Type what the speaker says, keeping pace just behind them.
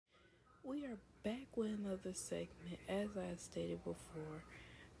We are back with another segment, as I stated before.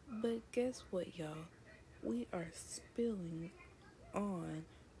 But guess what, y'all? We are spilling on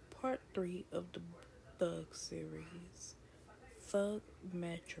part 3 of the Thug series, Thug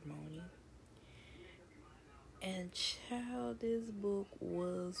Matrimony. And child, this book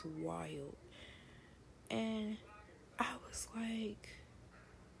was wild. And I was like,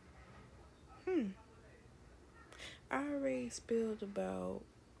 I already spilled about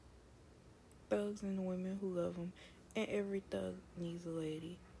thugs and women who love them, and every thug needs a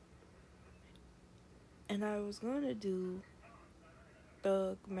lady. And I was gonna do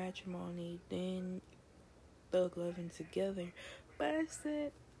Thug Matrimony, then Thug Loving together. But I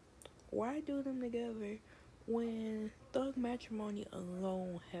said, why do them together when Thug Matrimony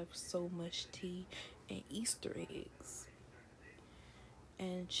alone have so much tea and Easter eggs?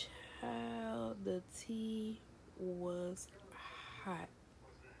 And child, the tea was hot.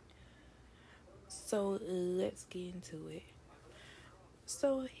 So let's get into it.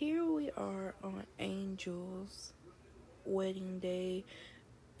 So here we are on Angel's wedding day.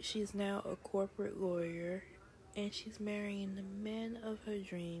 She's now a corporate lawyer and she's marrying the man of her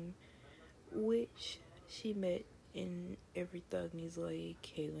dream, which she met in Every Thug Needs a Lady,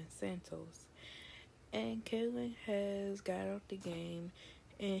 Kaylin Santos. And Kaylin has got off the game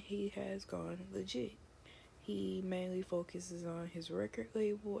and he has gone legit. He mainly focuses on his record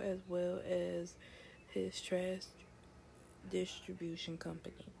label as well as his trash distribution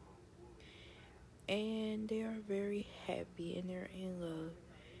company. And they are very happy and they're in love.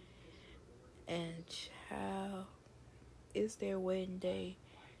 And child, it's their wedding day.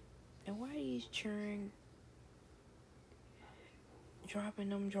 And why he's churning, dropping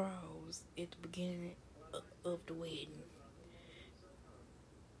them draws at the beginning of the wedding.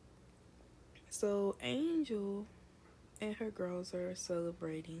 So Angel and her girls are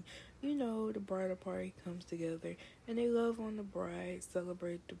celebrating. You know, the bridal party comes together and they love on the bride,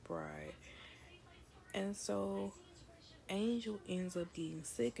 celebrate the bride. And so Angel ends up getting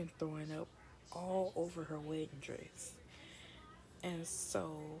sick and throwing up all over her wedding dress. And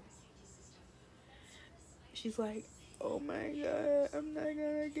so she's like, oh my god, I'm not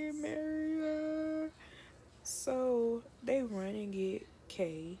gonna get married. So they run and get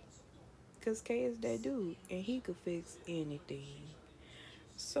Kay, because Kay is that dude and he could fix anything.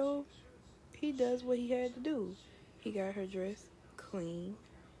 So he does what he had to do. He got her dress clean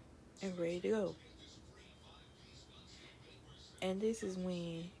and ready to go. And this is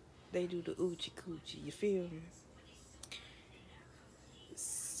when they do the oochie coochie, you feel me?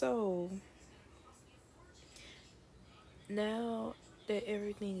 So now that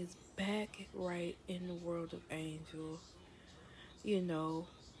everything is back right in the world of Angel, you know,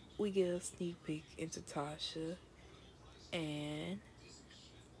 we get a sneak peek into Tasha and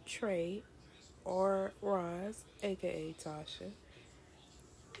Trey, or Roz, aka Tasha.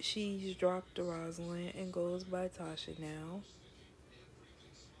 She's dropped the Rosalind and goes by Tasha now.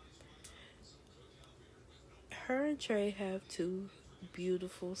 Her and Trey have two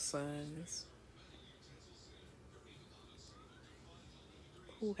beautiful sons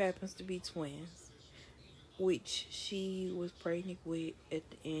who happens to be twins, which she was pregnant with at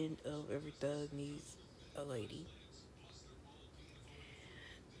the end of Every Thug Needs a Lady.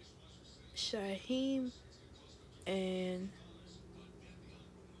 Shaheem and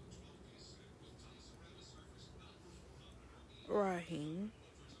Raheem,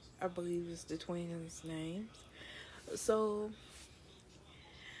 I believe is the twins' names. So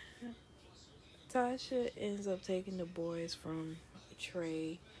Tasha ends up taking the boys from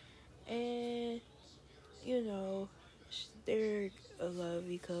Trey, and you know, they're a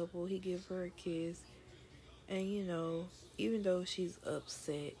lovely couple. He gives her a kiss, and you know, even though she's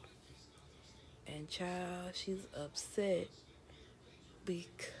upset, and child, she's upset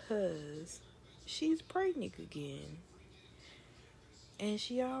because she's pregnant again. And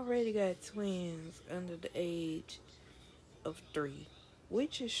she already got twins under the age of 3,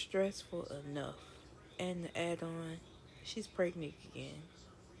 which is stressful enough. And to add on, she's pregnant again.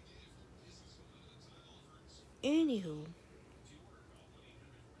 Anywho,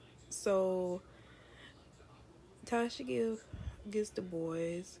 so Tasha gets the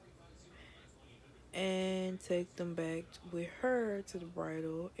boys and take them back with her to the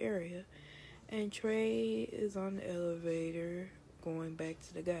bridal area. And Trey is on the elevator going back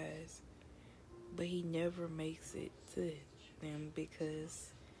to the guys. But he never makes it to them because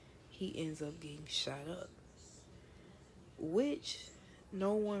he ends up getting shot up. Which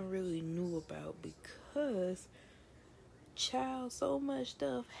no one really knew about because, child, so much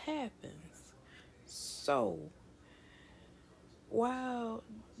stuff happens. So, while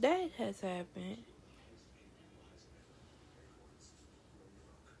that has happened.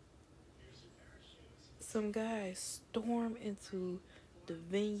 Some guys storm into the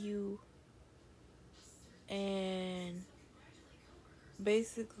venue and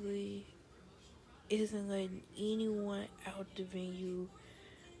basically isn't letting anyone out the venue.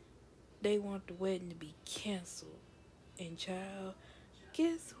 They want the wedding to be canceled. And child,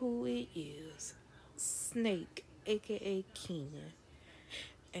 guess who it is? Snake, aka Keenan,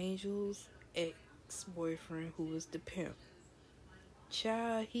 Angel's ex-boyfriend who was the pimp.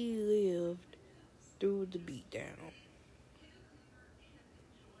 Child, he lived through the beatdown.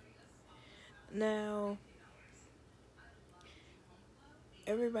 Now,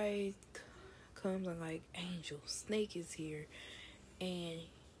 everybody comes and like, Angel, Snake is here, and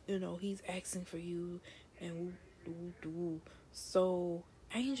he's asking for you, and woo, woo, woo, woo. So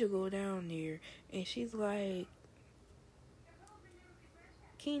Angel go down there, and she's like,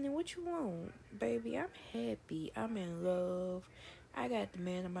 Keenan, what you want? Baby, I'm happy. I'm in love. I got the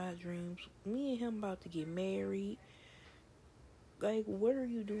man of my dreams. Me and him about to get married. Like, what are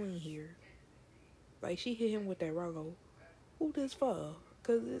you doing here? Like, she hit him with that Rocco. Who this for?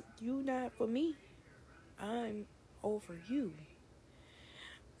 Because you not for me. I'm over you.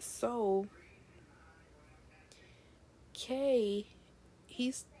 So, Kay,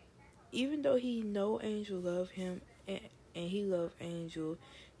 he's, even though he know Angel love him, and he love Angel,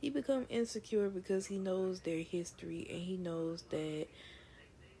 he become insecure because he knows their history, and he knows that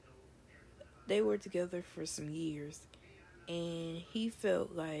they were together for some years, and he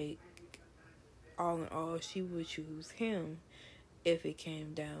felt like all in all she would choose him if it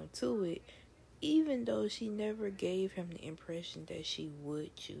came down to it, even though she never gave him the impression that she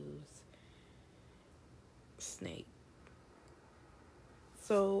would choose Snake.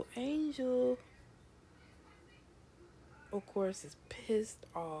 So Angel, of course, is pissed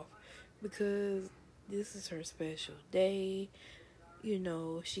off because this is her special day.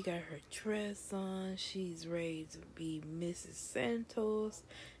 She got her dress on. She's ready to be Mrs. Santos.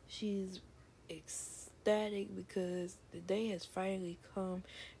 She's ecstatic because the day has finally come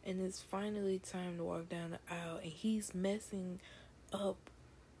and it's finally time to walk down the aisle, and he's messing up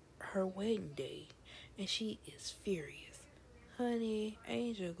her wedding day, and she is furious. Honey,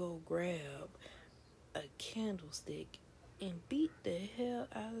 Angel go grab a candlestick and beat the hell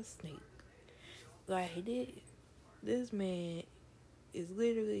out of Snake. Like, this man is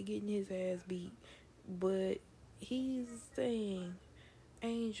literally getting his ass beat, but he's saying,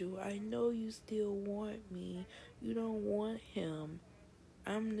 Angel, I know you still want me. You don't want him.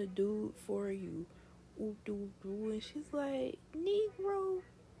 I'm the dude for you. Ooh, doo, doo. And she's like, Negro,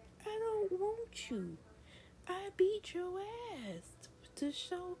 I don't want you. I beat your ass to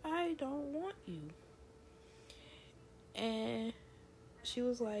show I don't want you. And she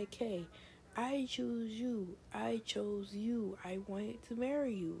was like, hey, I choose you. I chose you. I wanted to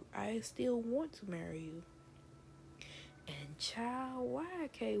marry you. I still want to marry you. And child, why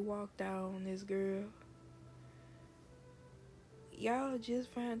Kay walked out on this girl? Y'all just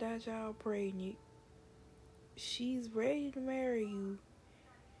found out y'all pregnant. She's ready to marry you.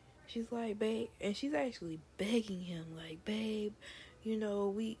 She's like, babe, and she's actually begging him, like, babe,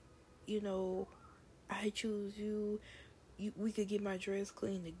 I choose you. We could get my dress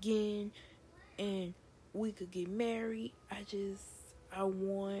cleaned again, and we could get married. I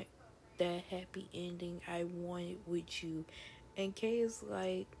want that happy ending. I want it with you. And Kay is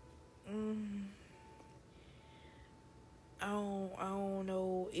like, I don't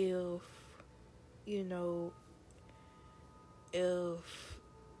know if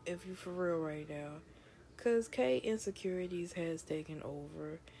if you for real right now, cause Kay insecurities has taken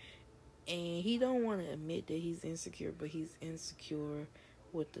over, and he don't want to admit that he's insecure, but he's insecure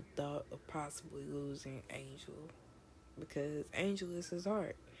with the thought of possibly losing Angel, because Angel is his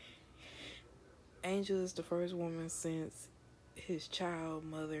heart. Angel is the first woman since his child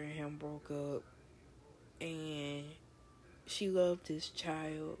mother and him broke up, and she loved his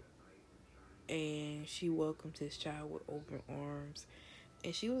child, and she welcomed his child with open arms,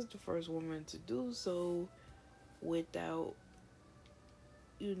 and she was the first woman to do so without,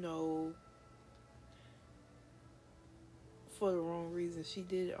 for the wrong reason. She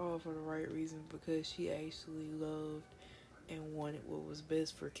did it all for the right reason, because she actually loved and wanted what was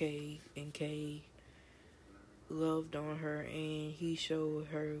best for Kay, and Kay loved on her, and he showed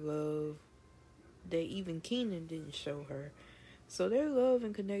her love that even Keenan didn't show her. So their love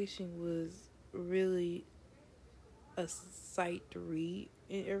and connection was really a sight to read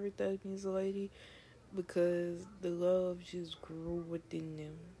in Every Thug Needs a Lady, because the love just grew within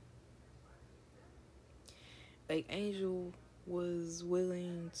them. Like, Angel was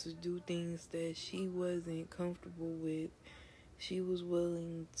willing to do things that she wasn't comfortable with. She was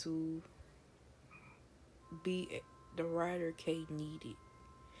willing to be the writer Kay needed.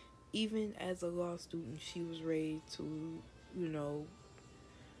 Even as a law student, she was ready to, you know,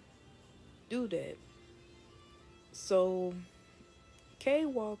 do that. So Kay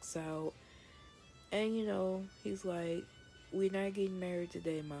walks out, and he's like, "We're not getting married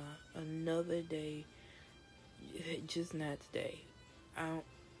today, Ma. Another day, just not today. I don't,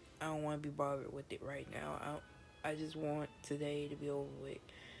 I don't want to be bothered with it right now. I just want today to be over with."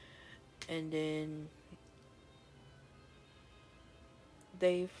 And then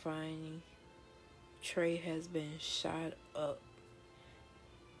they find Trey has been shot up,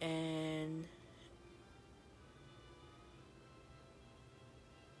 and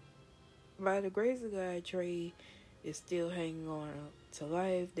by the grace of God, Trey is still hanging on to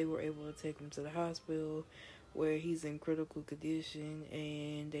life. They were able to take him to the hospital where he's in critical condition,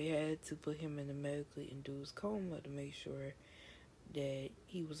 and they had to put him in a medically induced coma to make sure that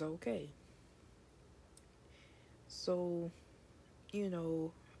he was okay. So,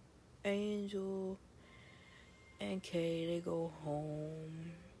 Angel and Kay, they go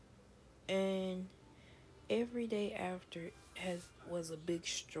home, and every day after was a big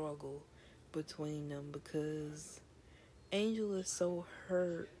struggle between them because Angel is so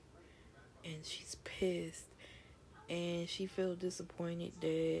hurt and she's pissed, and she felt disappointed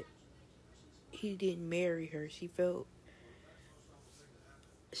that he didn't marry her. She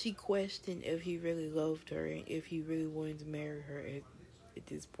questioned if he really loved her and if he really wanted to marry her at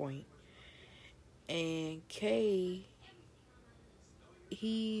this point. And Kay,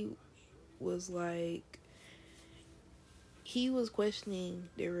 he was like, he was questioning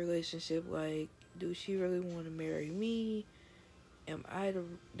their relationship, like, do she really want to marry me? Am I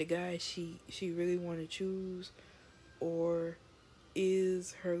the guy she really want to choose? Or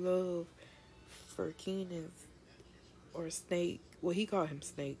is her love for Keenan or Snake, well, he called him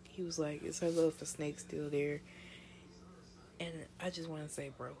Snake, he was like, is her love for Snake still there? And I just want to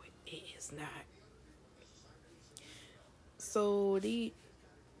say, bro, it is not. So they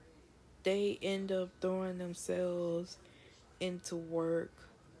end up throwing themselves into work,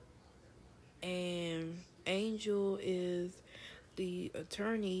 and Angel is the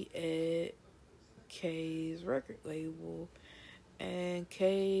attorney at Kay's record label, and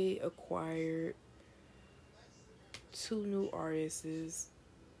Kay acquired 2 new artists.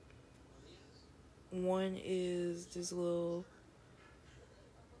 One is this little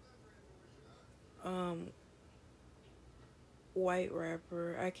white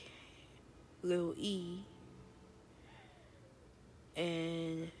rapper, Lil E,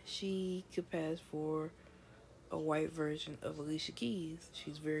 and she could pass for a white version of Alicia Keys.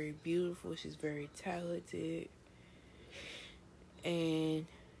 She's very beautiful, she's very talented, and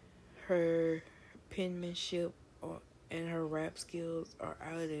her penmanship and her rap skills are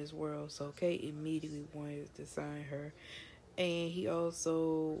out of this world. So Kate immediately wanted to sign her, and he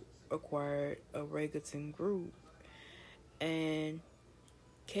also acquired a reggaeton group, and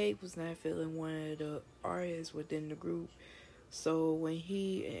Kate was not feeling one of the artists within the group. So when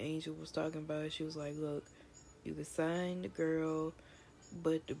he and Angel was talking about it, she was like, look, you can sign the girl,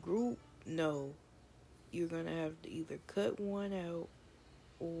 but the group, no. You're going to have to either cut one out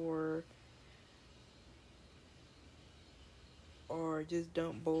or just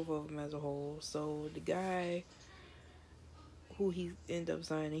dump both of them as a whole. So the guy who he ended up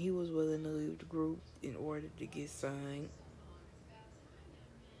signing, he was willing to leave the group in order to get signed.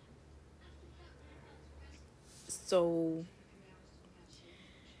 So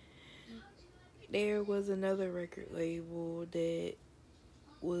there was another record label that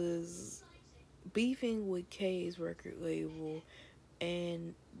was beefing with Kay's record label,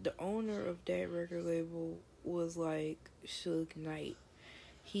 and the owner of that record label was like Suge Knight.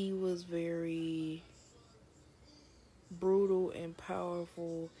 He was very brutal and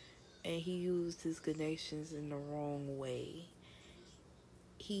powerful, and he used his connections in the wrong way.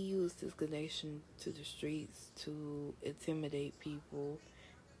 He used his connection to the streets to intimidate people,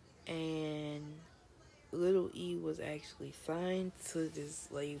 and Little E was actually signed to this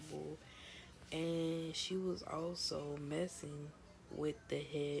label, and she was also messing with the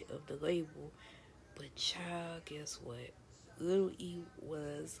head of the label. But child, guess what? Little E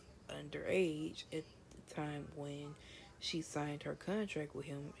was underage at the time when she signed her contract with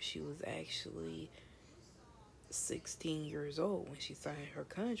him. She was actually 16 years old when she signed her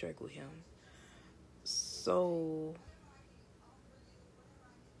contract with him. So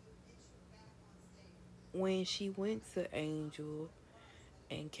when she went to Angel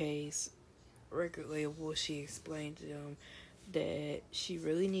and Kay's record label, she explained to them that she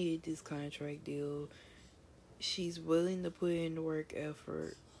really needed this contract deal. She's willing to put in the work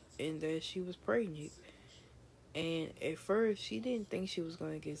effort, and that she was pregnant. And at first, she didn't think she was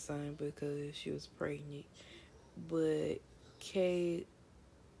going to get signed because she was pregnant. But Kay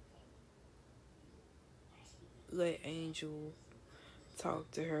let Angel talk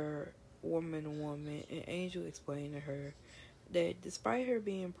to her woman to woman, and Angel explained to her that despite her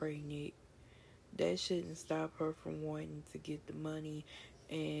being pregnant, that shouldn't stop her from wanting to get the money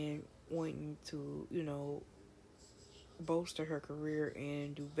and wanting to, bolster her career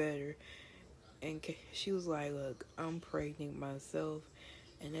and do better. And she was like, "Look, I'm pregnant myself,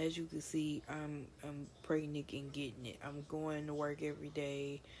 and as you can see, I'm pregnant and getting it. I'm going to work every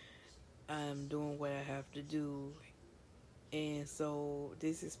day. I'm doing what I have to do." And so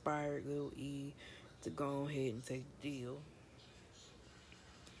this inspired Lil E to go ahead and take the deal.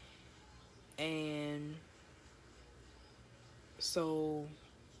 And so,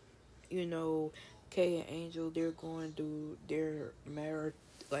 you know, Kay and Angel, they're going through their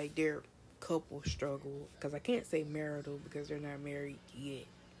their couple struggle. Because I can't say marital because they're not married yet.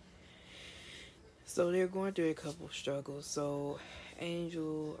 So they're going through a couple struggles. So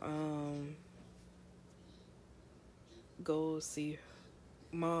Angel goes see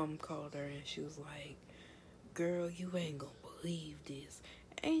mom called her and she was like, "Girl, you ain't gonna believe this."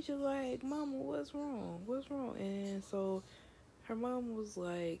 Angel like, "Mama, what's wrong? What's wrong?" And so her mom was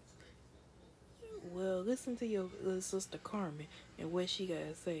like, "Well, listen to your little sister Carmen and what she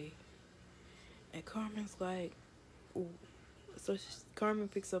gotta say." And Carmen's like, ooh. So Carmen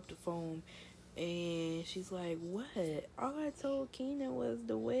picks up the phone and she's like, "What? All I told Keenan was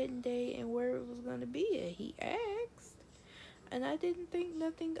the wedding day and where it was gonna be at. He asked, and I didn't think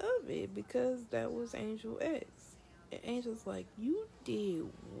nothing of it because that was Angel X." And Angel's like, "You did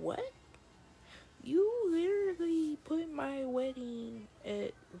what? You literally put my wedding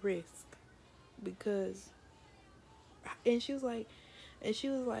at risk because," and she was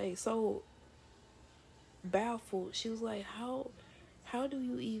like so baffled. She was like, how do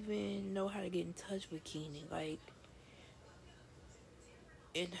you even know how to get in touch with Keenan?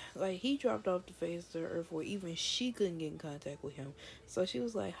 And like he dropped off the face of the earth where even she couldn't get in contact with him. So she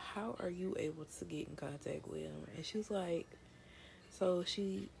was like, "How are you able to get in contact with him?" And she was like, so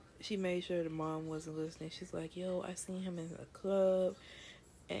she made sure the mom wasn't listening. She's like, "Yo, I seen him in a club."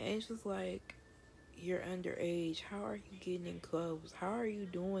 And Angel's like, "You're underage. How are you getting in clubs? How are you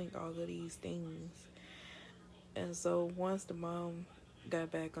doing all of these things?" And so once the mom got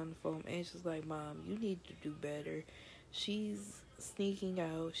back on the phone, Angel's like, "Mom, you need to do better. She's sneaking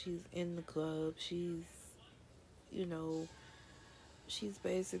out. She's in the club. You know, she's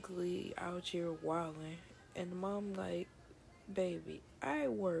basically out here wilding." And the mom like, "Baby, I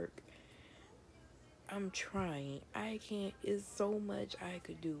work. I'm trying. I can't. It's so much I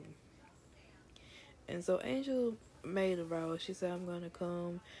could do." And so Angel made a vow. She said, "I'm gonna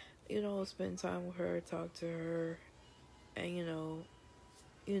come, spend time with her, talk to her, and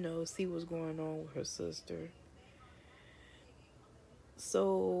see what's going on with her sister."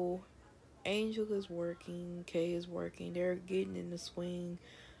 So Angel is working, Kay is working. They're getting in the swing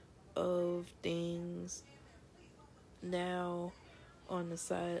of things now on the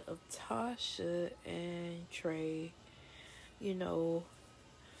side of Tasha and Trey. You know,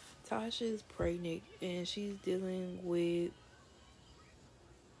 Tasha is pregnant and she's dealing with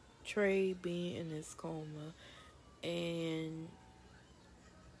Trey being in his coma. And,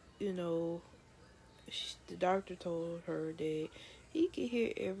 you know, the doctor told her that he could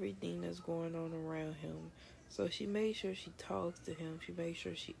hear everything that's going on around him. So she made sure she talks to him. She made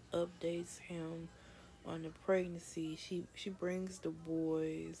sure she updates him on the pregnancy. She brings the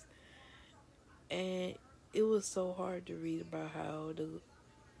boys, and it was so hard to read about how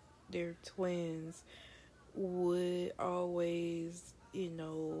their twins would always,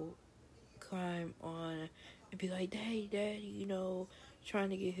 climb on and be like, "Daddy, Daddy," trying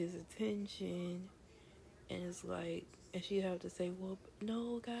to get his attention. And it's like, and she'd have to say, "Well,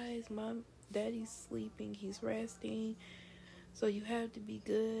 no, guys, Daddy's sleeping, he's resting, so you have to be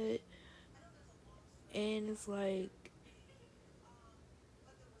good." And it's like,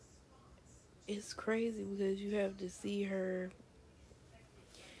 it's crazy because you have to see her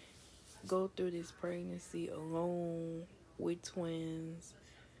go through this pregnancy alone with twins,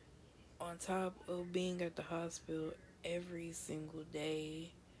 on top of being at the hospital every single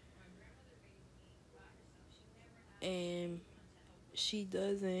day. And she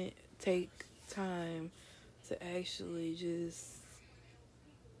doesn't take time to actually just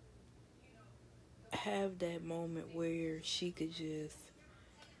have that moment where she could just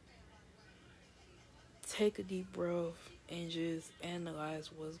take a deep breath and just analyze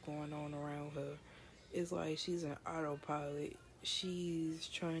what's going on around her. It's like she's an autopilot. She's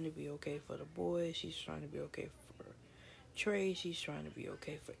trying to be okay for the boy. She's trying to be okay for Trey. She's trying to be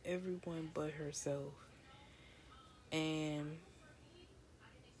okay for everyone but herself. And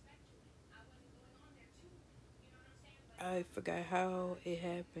I forgot how it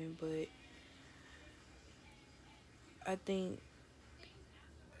happened, but I think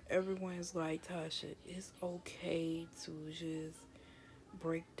everyone's like, Tasha, it's okay to just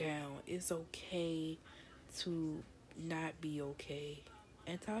break down. It's okay to not be okay.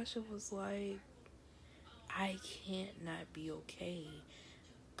 And Tasha was like, I can't not be okay.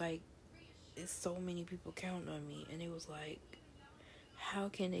 Like, it's so many people counting on me. And it was like, how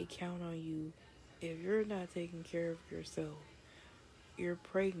can they count on you if you're not taking care of yourself? You're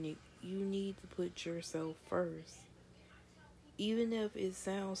pregnant. You need to put yourself first. Even if it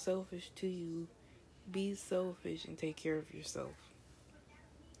sounds selfish to you, be selfish and take care of yourself.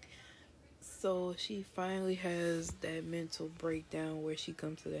 So she finally has that mental breakdown where she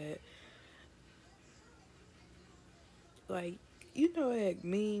comes to that, like, you know that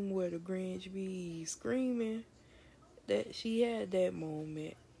meme where the Grinch be screaming? That she had that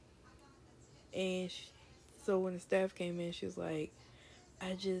moment. And so when the staff came in, she was like,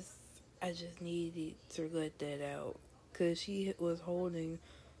 I just needed to let that out. Because she was holding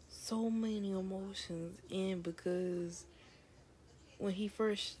so many emotions in, because when he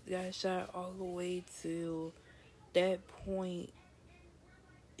first got shot all the way to that point,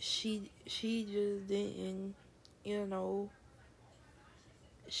 she just didn't, you know,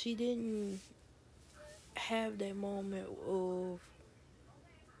 she didn't have that moment of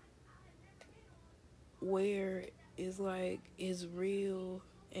where it's like it's real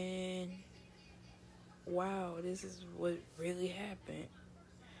and wow, this is what really happened.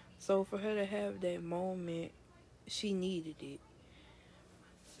 So for her to have that moment, she needed it.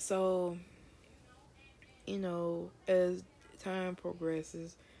 So, you know, as time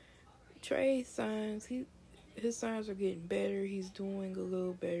progresses, Trey's signs, his signs are getting better. He's doing a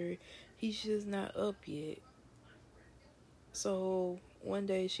little better. He's just not up yet. So one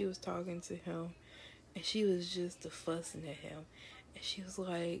day she was talking to him, and she was just fussing at him. And she was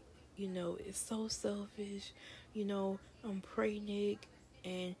like, you know, it's so selfish. You know, I'm pregnant,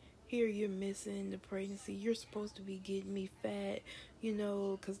 and here you're missing the pregnancy. You're supposed to be getting me fat, you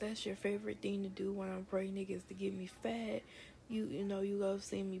know, because that's your favorite thing to do when I'm pregnant is to get me fat. You know, you love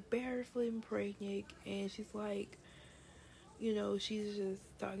seeing me barefoot and pregnant. And she's like, you know, she's just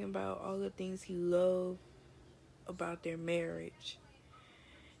talking about all the things he loved about their marriage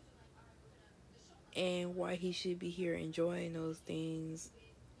and why he should be here enjoying those things.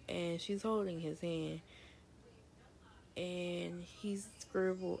 And she's holding his hand, and he's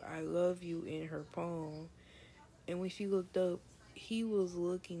scribbled I love you in her palm. And when she looked up, he was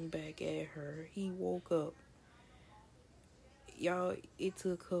looking back at her. He woke up. Y'all, it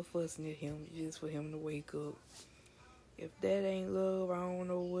took her fussing at him just for him to wake up. If that ain't love, I don't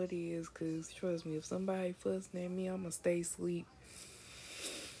know what is. Cause trust me, if somebody fussing at me, I'ma stay asleep.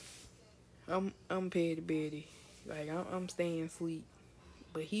 I'm petty Betty. Like I'm staying asleep.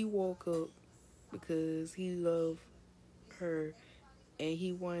 But he woke up because he loved her, and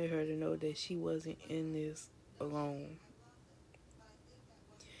he wanted her to know that she wasn't in this alone.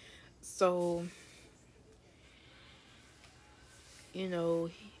 So, you know,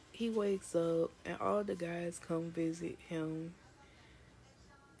 he wakes up, and all the guys come visit him,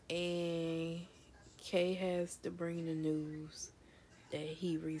 and Kay has to bring the news that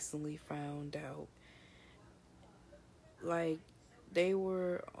he recently found out. Like, they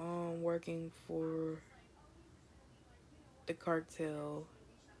were working for the cartel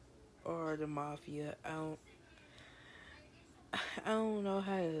or the mafia. I don't know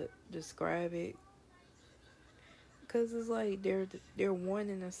how to describe it, cause it's like they're one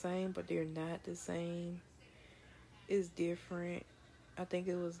and the same, but they're not the same. It's different. I think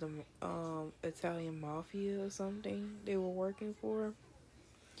it was the Italian mafia or something they were working for.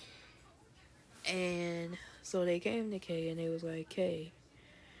 And so they came to Kay and they was like, Kay,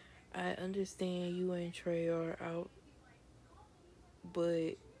 I understand you and Trey are out,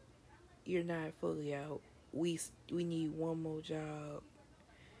 but you're not fully out. We need one more job,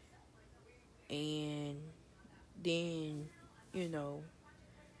 and then, you know,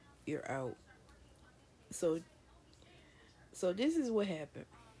 you're out. So this is what happened.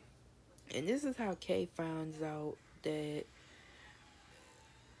 And this is how Kay finds out that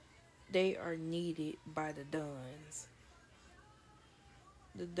they are needed by the Duns.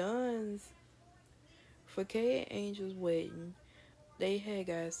 The Duns, for Kay and Angel's wedding, they had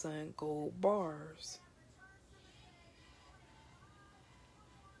got some gold bars.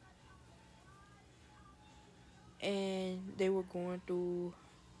 And they were going through,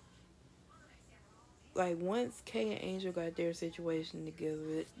 like, once Kay and Angel got their situation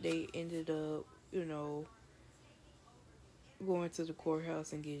together, they ended up, going to the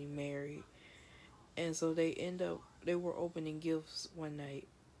courthouse and getting married. And so they were opening gifts one night,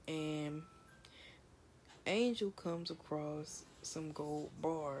 and Angel comes across some gold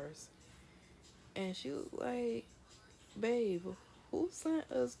bars, and she was like, babe, who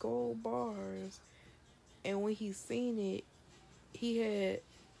sent us gold bars? And when he seen it, he had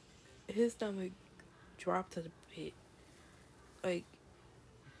his stomach dropped to the pit. Like,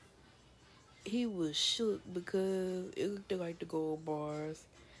 he was shook because it looked like the gold bars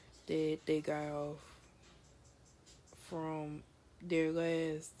that they got off from their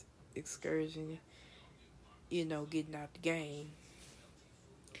last excursion, getting out the game.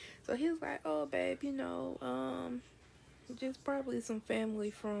 So he was like, oh, babe, just probably some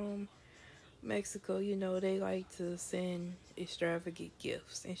family from Mexico, they like to send extravagant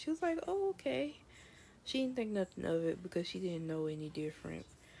gifts. And she was like, oh, okay. She didn't think nothing of it because she didn't know any difference.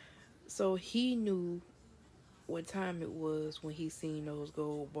 So he knew what time it was when he seen those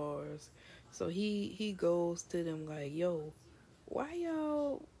gold bars. So he goes to them like, yo, why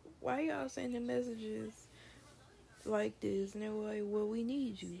y'all sending messages like this? And they were like, well, we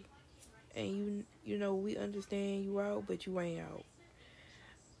need you. And we understand you out, but you ain't out.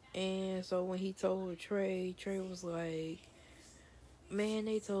 And so when he told Trey was like, man,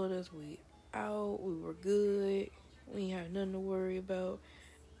 they told us we out, we were good, we ain't have nothing to worry about.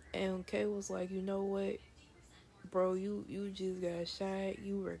 And Kay was like, you know what, bro, you just got shot,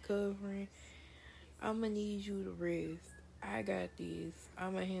 you recovering, I'ma need you to rest. I got this,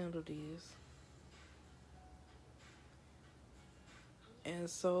 I'ma handle this. And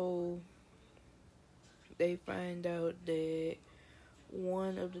so they find out that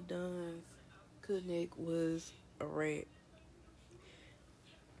one of the Duns connect was a rat.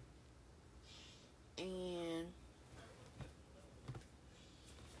 And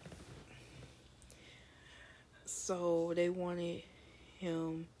so they wanted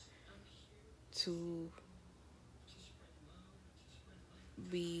him to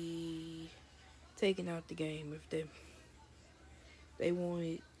be taken out the game if they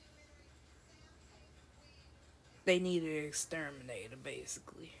needed an exterminator,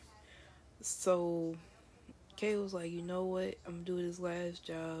 basically. So Kay was like, you know what, I'm gonna do this last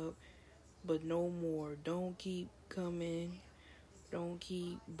job, but no more. Don't keep coming, don't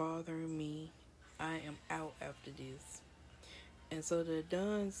keep bothering me. I am out after this. And so the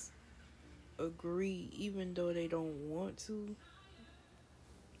Duns agree, even though they don't want to.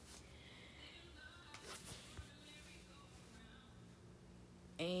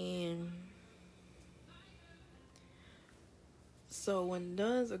 And so when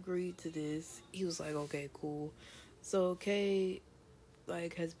Duns agreed to this, he was like, okay, cool. So Kay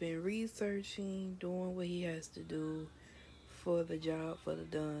has been researching, doing what he has to do for the job for the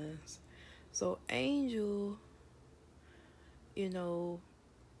Duns. So Angel,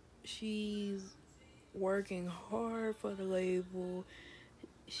 she's working hard for the label.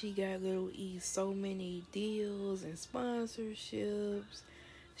 She got Little E so many deals and sponsorships.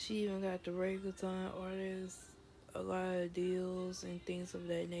 She even got the reggaeton artists a lot of deals and things of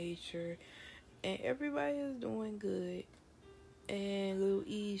that nature. And everybody is doing good. And Little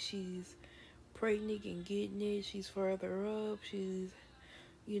E, she's pregnant and getting it. She's further up. She's,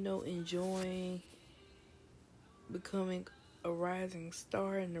 enjoying becoming a rising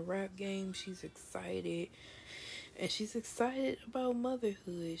star in the rap game. She's excited. And she's excited about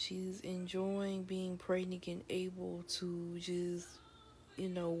motherhood. She's enjoying being pregnant and able to just,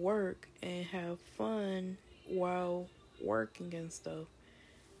 work and have fun while working and stuff.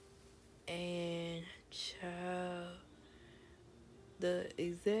 And child, the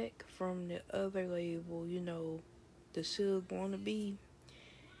exec from the other label, the Suge Wannabe,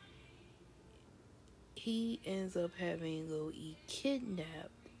 he ends up having Lil E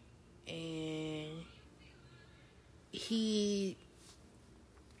kidnapped, and he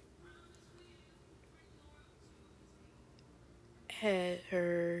had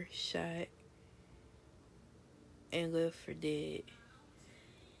her shot and left for dead.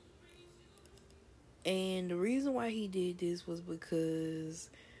 And the reason why he did this was because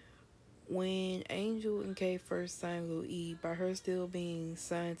when Angel and Kay first signed Lil E, by her still being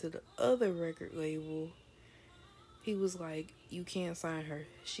signed to the other record label, he was like, you can't sign her.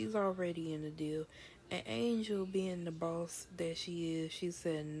 She's already in the deal. And Angel, being the boss that she is, she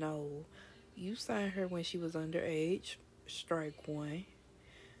said, no. You signed her when she was underage. Strike one.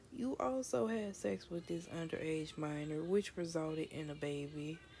 You also had sex with this underage minor, which resulted in a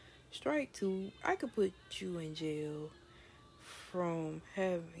baby. Strike two, I could put you in jail from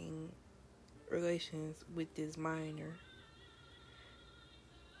having relations with this minor.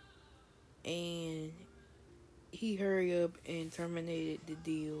 And he hurried up and terminated the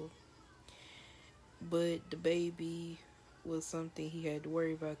deal. But the baby was something he had to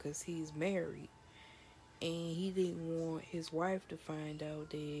worry about because he's married. And he didn't want his wife to find out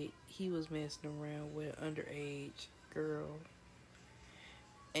that he was messing around with an underage girl.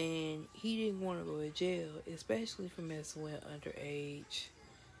 And he didn't want to go to jail, especially for messing with an underage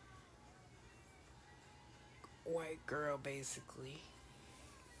white girl, basically.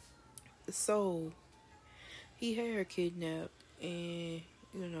 So he had her kidnapped, and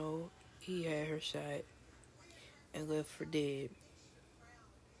he had her shot and left for dead.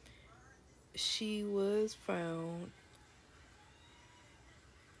 She was found,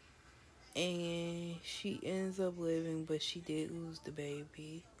 and she ends up living, but she did lose the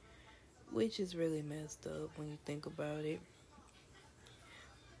baby, which is really messed up when you think about it.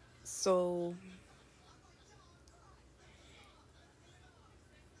 So,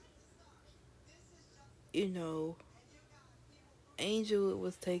 you know, Angel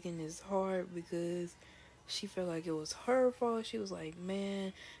was taking this hard because she felt like it was her fault. She was like,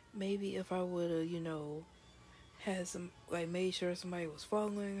 man, maybe if I would have, had some, like, made sure somebody was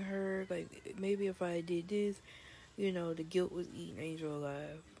following her, like, maybe if I did this, the guilt was eating Angel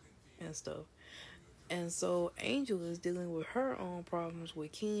alive and stuff. And so Angel is dealing with her own problems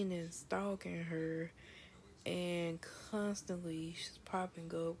with Keenan stalking her, and constantly she's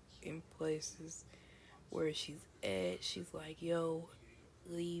popping up in places where she's at. She's like, yo,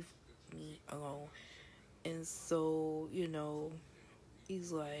 leave me alone. And so,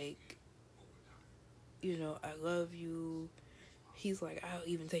 he's like, I love you. He's like, I'll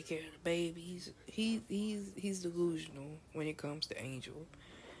even take care of the baby. He's delusional when it comes to Angel.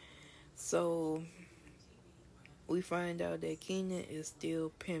 So we find out that Keenan is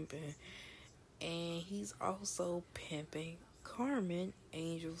still pimping, and he's also pimping Carmen,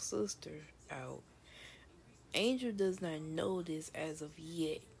 Angel's sister, out. Angel does not know this as of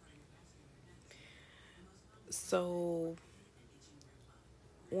yet. So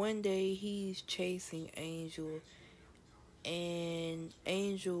one day he's chasing Angel, and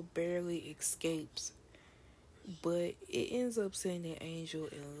Angel barely escapes, but it ends up sending Angel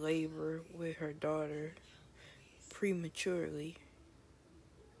in labor with her daughter prematurely.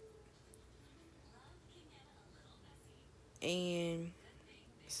 And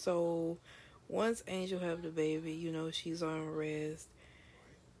so once Angel have the baby, she's on rest.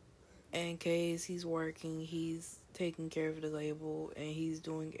 And Case, he's working, he's taking care of the label, and he's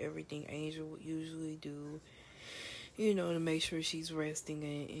doing everything Angel would usually do, to make sure she's resting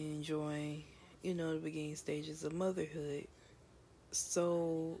and enjoying, the beginning stages of motherhood.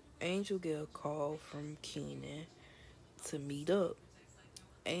 So Angel get a call from Keenan to meet up.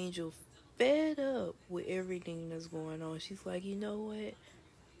 Angel fed up with everything that's going on. She's like, you know what?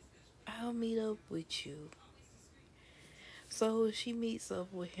 I'll meet up with you. So she meets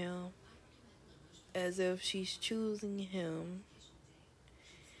up with him as if she's choosing him.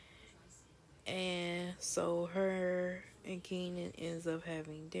 And so her and Keenan ends up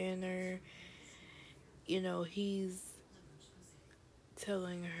having dinner. He's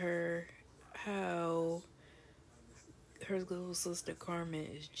telling her how her little sister Carmen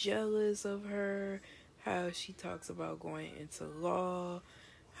is jealous of her, how she talks about going into law,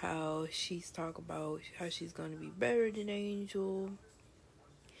 how she's talk about how she's going to be better than Angel,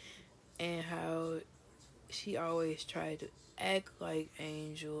 and how she always tried to act like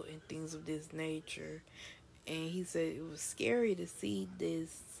Angel and things of this nature. And he said it was scary to see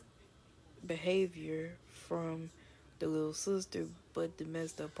this behavior from the little sister, but the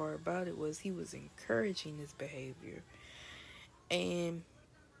messed up part about it was he was encouraging this behavior. And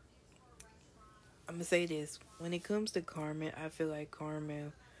I'm gonna say this, when it comes to Carmen, I feel like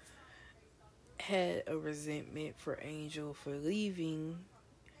Carmen had a resentment for Angel for leaving,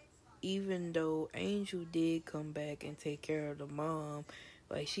 even though Angel did come back and take care of the mom.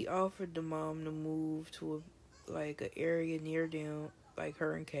 Like, she offered the mom to move to an area near them, like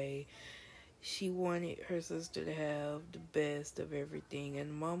her and Kay. She wanted her sister to have the best of everything,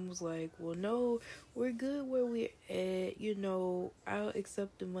 and mom was like, well, no, we're good where we're at, I'll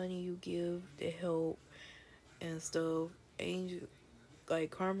accept the money you give to help and stuff. Angel,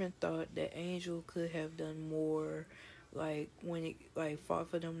 Carmen thought that Angel could have done more, when it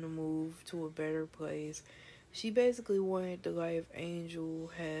fought for them to move to a better place. She basically wanted the life Angel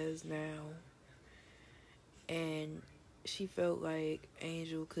has now, and she felt like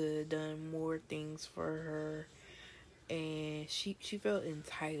Angel could have done more things for her. and she felt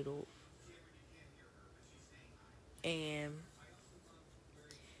entitled, and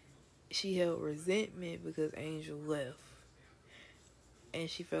she held resentment because Angel left, and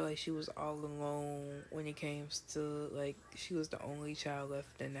she felt like she was all alone when it came to, like, she was the only child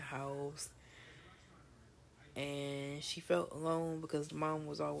left in the house, and she felt alone because the mom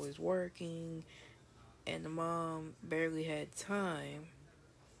was always working, and the mom barely had time.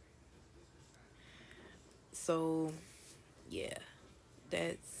 So yeah,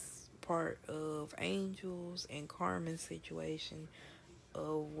 that's part of Angel's and Carmen's situation,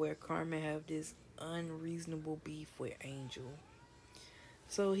 of where Carmen have this unreasonable beef with Angel.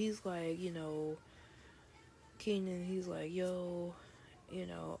 So he's like, Keenan, he's like, yo, you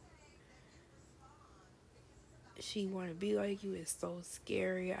know, she want to be like you. It's so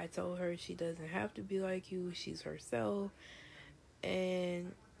scary. I told her she doesn't have to be like you. She's herself.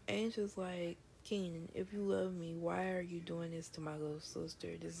 And Angel's like, Keenan, if you love me, why are you doing this to my little sister?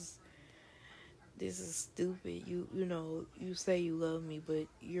 This is stupid. You say you love me, but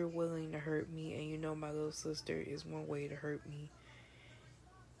you're willing to hurt me, and you know my little sister is one way to hurt me.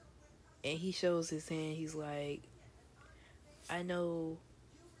 And he shows his hand. He's like, I know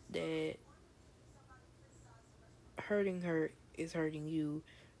that hurting her is hurting you,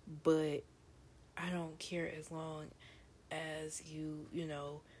 but I don't care as long as you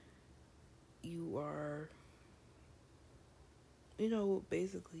are,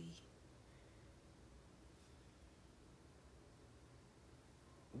 basically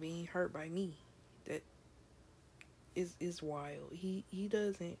being hurt by me. That is wild. He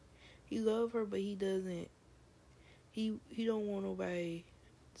love her, but he don't want nobody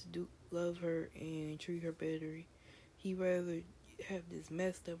to love her and treat her better. He rather have this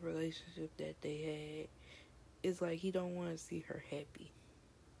messed up relationship that they had. It's like he don't want to see her happy.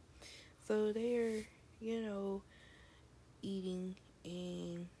 So they're, eating,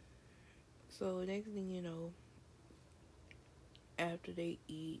 and so next thing you know, after they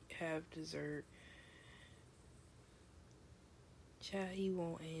eat, have dessert, child, he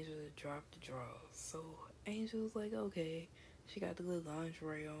want Angel to drop the drawers. So Angel's like, okay. She got the little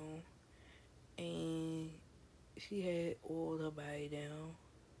lingerie on, and she had oiled her body down.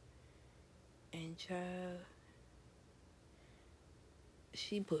 And child,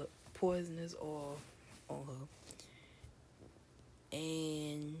 she put poisonous oil on her.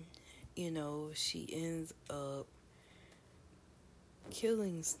 And, she ends up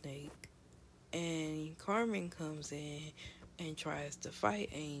killing Snake. And Carmen comes in and tries to fight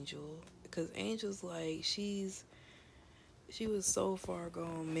Angel, because Angel's like, she was so far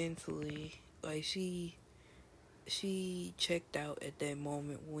gone mentally. Like, she checked out at that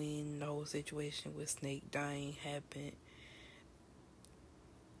moment when the whole situation with Snake dying happened.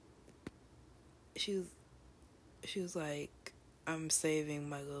 She was like, I'm saving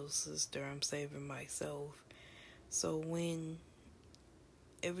my little sister, I'm saving myself. So when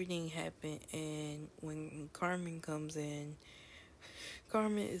everything happened, and when Carmen comes in,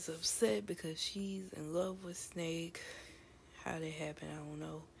 Carmen is upset because she's in love with Snake. How that happened, I don't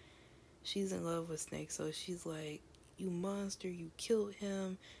know. She's in love with Snake, so she's like, you monster, you killed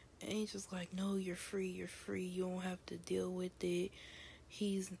him. And Angel's like, no, you're free, you don't have to deal with it.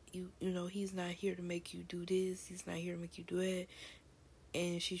 He's not here to make you do this, he's not here to make you do that.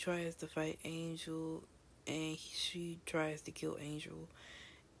 And she tries to fight Angel, and she tries to kill Angel,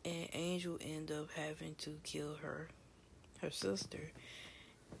 and Angel end up having to kill her sister.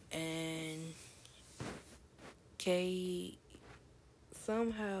 And Kay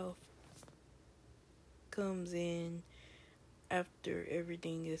somehow comes in after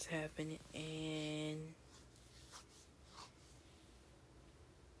everything is happening, and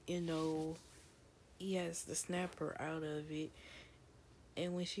he has to snap her out of it.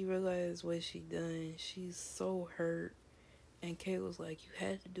 And when she realized what she done, she's so hurt. And Kay was like, you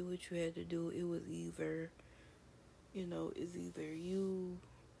had to do what you had to do. It was either, it's either you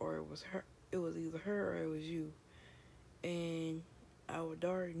or it was her. It was either her or it was you. And our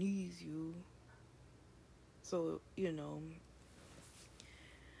daughter needs you. So,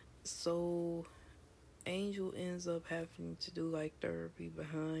 so Angel ends up having to do like therapy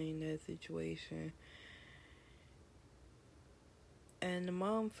behind that situation. And the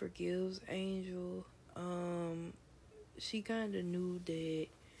mom forgives Angel. She kind of knew that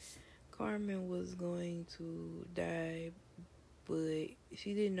Carmen was going to die, but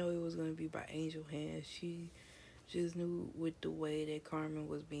she didn't know it was going to be by Angel hands. She just knew with the way that Carmen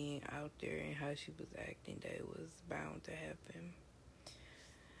was being out there and how she was acting that it was bound to happen.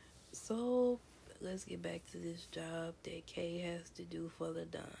 So let's get back to this job that Kay has to do for the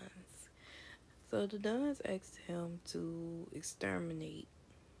Dons. So the Duns asked him to exterminate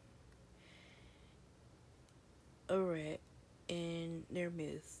a rat in their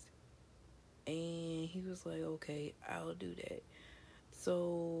midst. And he was like, okay, I'll do that.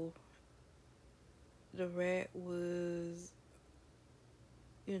 So the rat was,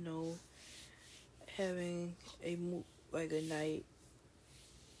 you know, having like a night,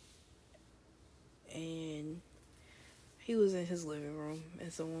 and he was in his living room,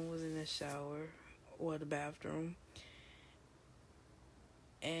 and someone was in the shower or the bathroom,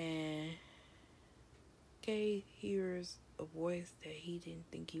 and Kay hears a voice that he didn't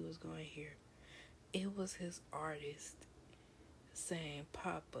think he was going to hear. It was his artist saying,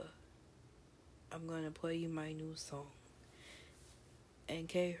 "Papa, I'm going to play you my new song." And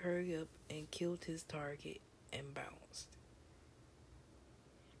Kay hurried up and killed his target and bounced.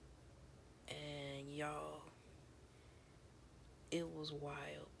 And y'all, it was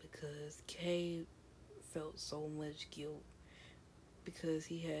wild because Kay felt so much guilt because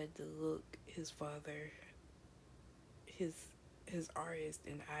he had to look his father, his artist,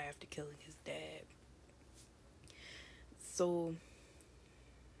 in the eye after killing his dad. So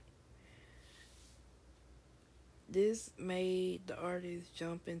this made the artist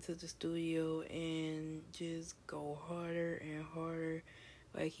jump into the studio and just go harder and harder.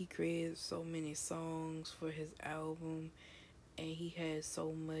 Like, he created so many songs for his album, and he had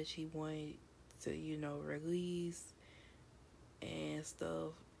so much he wanted to, release and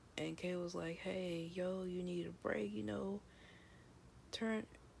stuff. And Kay was like, "Hey, yo, you need a break, turn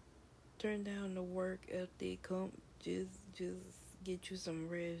down the work ethic, come just get you some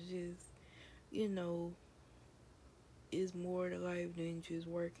rest, just, you know, it's more to life than just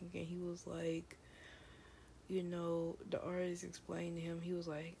working." And he was like, the artist explained to him, he was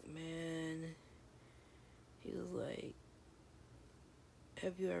like,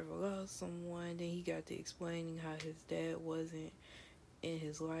 "Have you ever lost someone?" Then he got to explaining how his dad wasn't in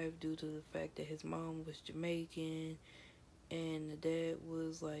his life due to the fact that his mom was Jamaican and the dad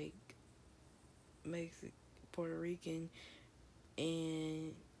was like Puerto Rican,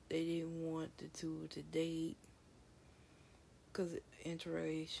 and they didn't want the two to date because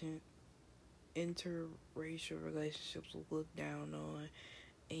interracial relationships were looked down on,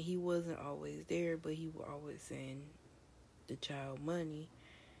 and he wasn't always there, but he would always send the child money.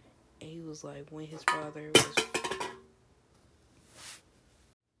 And he was like, when his father was,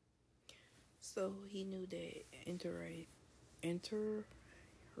 so he knew that interracial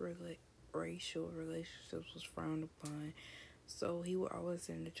relationships was frowned upon, so he would always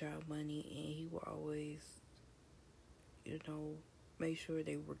send the child money, and he would always, make sure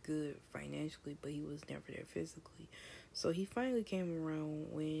they were good financially, but he was never there physically. So he finally came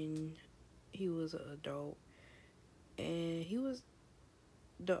around when he was an adult, and he was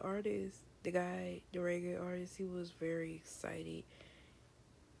the artist, the guy, the reggae artist. He was very excited.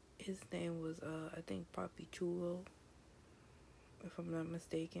 His name was, I think, Papi Chulo, if I'm not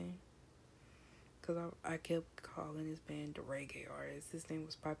mistaken, because I kept calling his band the reggae artist. His name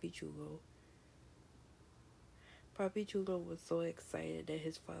was Papi Chulo. Papi Chulo was so excited that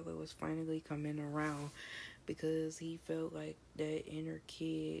his father was finally coming around because he felt like that inner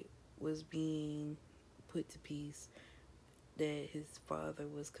kid was being put to peace, that his father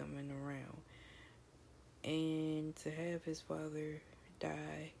was coming around. And to have his father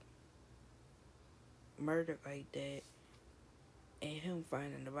die, murdered like that, and him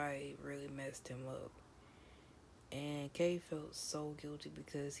finding the body really messed him up. And Kay felt so guilty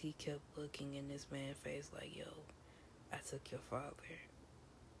because he kept looking in this man's face like, "Yo, I took your father."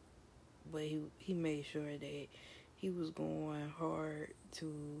 But he made sure that he was going hard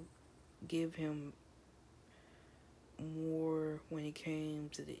to give him more when it came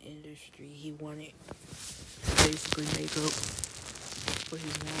to the industry. He wanted to basically make up for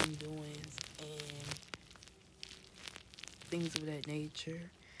his wrongdoings and things of that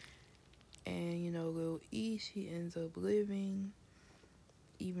nature. And, Lil E, she ends up living,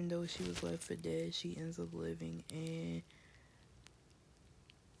 even though she was left for dead, she ends up living, and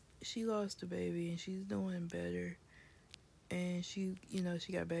she lost a baby, and she's doing better. And she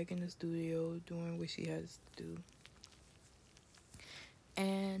got back in the studio doing what she has to do.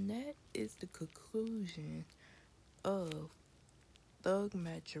 And that is the conclusion of Thug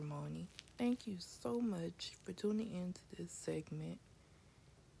Matrimony. Thank you so much for tuning into this segment.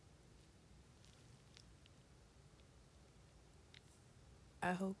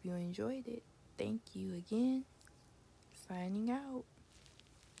 I hope you enjoyed it. Thank you again. Signing out.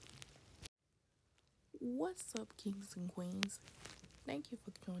 What's up, kings and queens? Thank you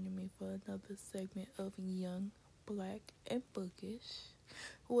for joining me for another segment of Young, Black, and Bookish.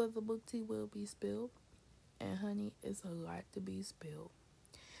 Whoever book tea will be spilled, and honey, it's a lot to be spilled.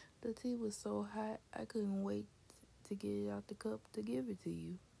 The tea was so hot, I couldn't wait to get it out the cup to give it to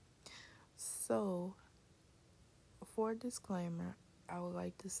you. So, for a disclaimer, I would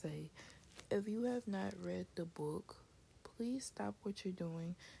like to say, if you have not read the book, please stop what you're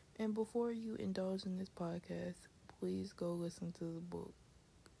doing, and before you indulge in this podcast, please go listen to the book,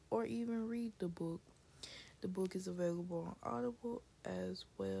 or even read the book. The book is available on Audible as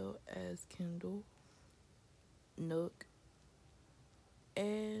well as Kindle, Nook,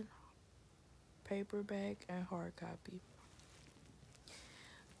 and paperback and hard copy.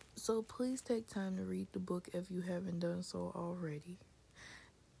 So please take time to read the book if you haven't done so already.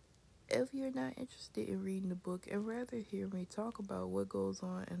 If you're not interested in reading the book and rather hear me talk about what goes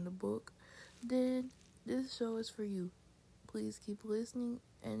on in the book, then this show is for you. Please keep listening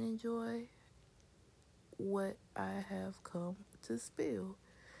and enjoy what I have come to spill.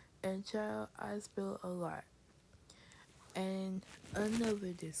 And child, I spill a lot. And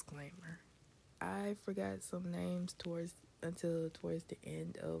another disclaimer. I forgot some names towards the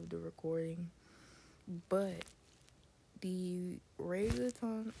end of the recording, but the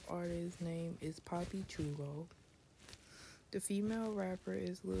reggaeton artist's name is Poppy Chulo. The female rapper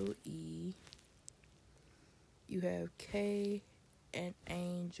is Lil E. You have Kay and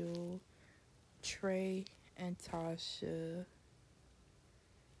Angel, Trey and Tasha.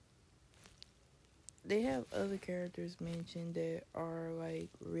 They have other characters mentioned that are like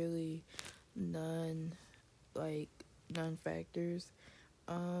really non factors.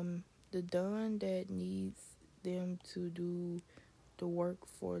 The Don that needs them to do the work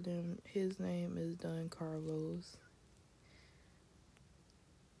for them, his name is Don Carlos.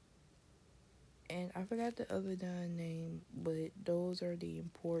 And I forgot the other Don name, but those are the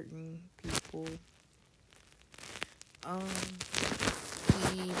important people.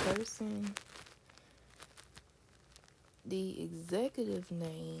 The executive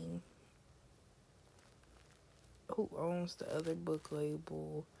name who owns the other book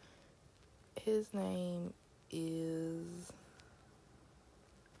label, his name is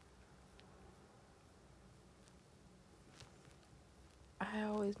I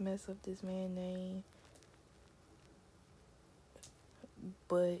always mess up this man's name,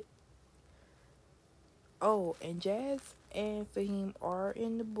 but and Jazz and Fahim are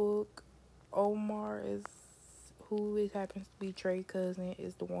in the book. Omar is who it happens to be Trey's cousin,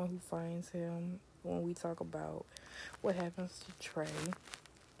 is the one who finds him when we talk about what happens to Trey.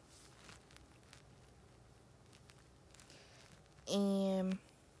 And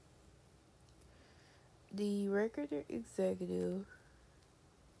the record executive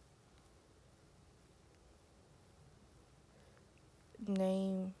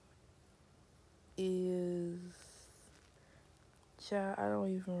name is I don't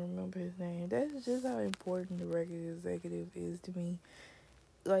even remember his name. That's just how important the record executive is to me.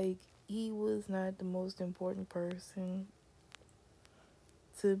 Like, he was not the most important person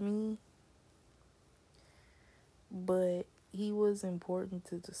to me, but he was important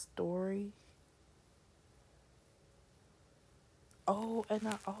to the story. Oh, and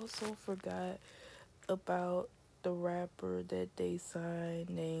I also forgot about the rapper that they signed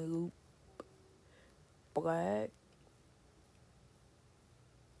named Luke Black.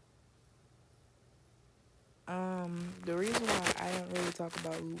 The reason why I don't really talk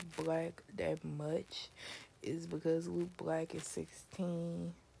about Luke Black that much is because Luke Black is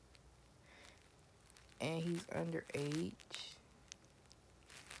 16 and he's underage.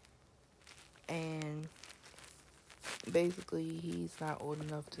 And basically he's not old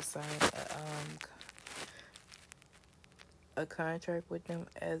enough to sign a contract with them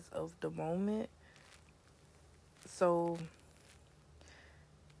as of the moment. So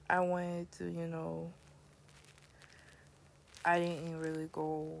I wanted to, I didn't really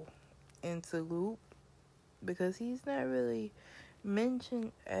go into Luke because he's not really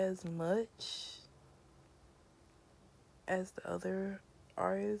mentioned as much as the other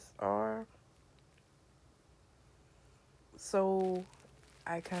artists are. So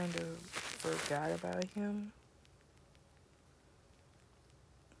I kind of forgot about him.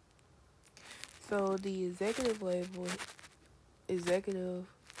 So the executive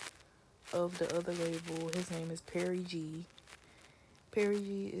of the other label, his name is Perry G. Perry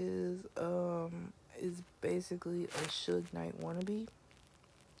G is basically a Suge Knight wannabe.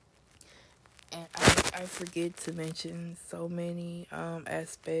 And I forget to mention so many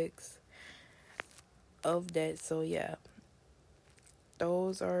aspects of that. So yeah,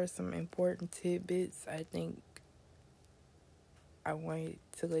 those are some important tidbits I think I wanted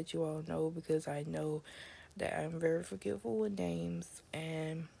to let you all know, because I know that I'm very forgetful with names,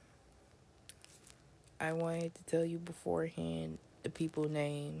 and I wanted to tell you beforehand the people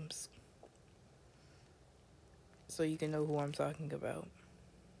names so you can know who I'm talking about.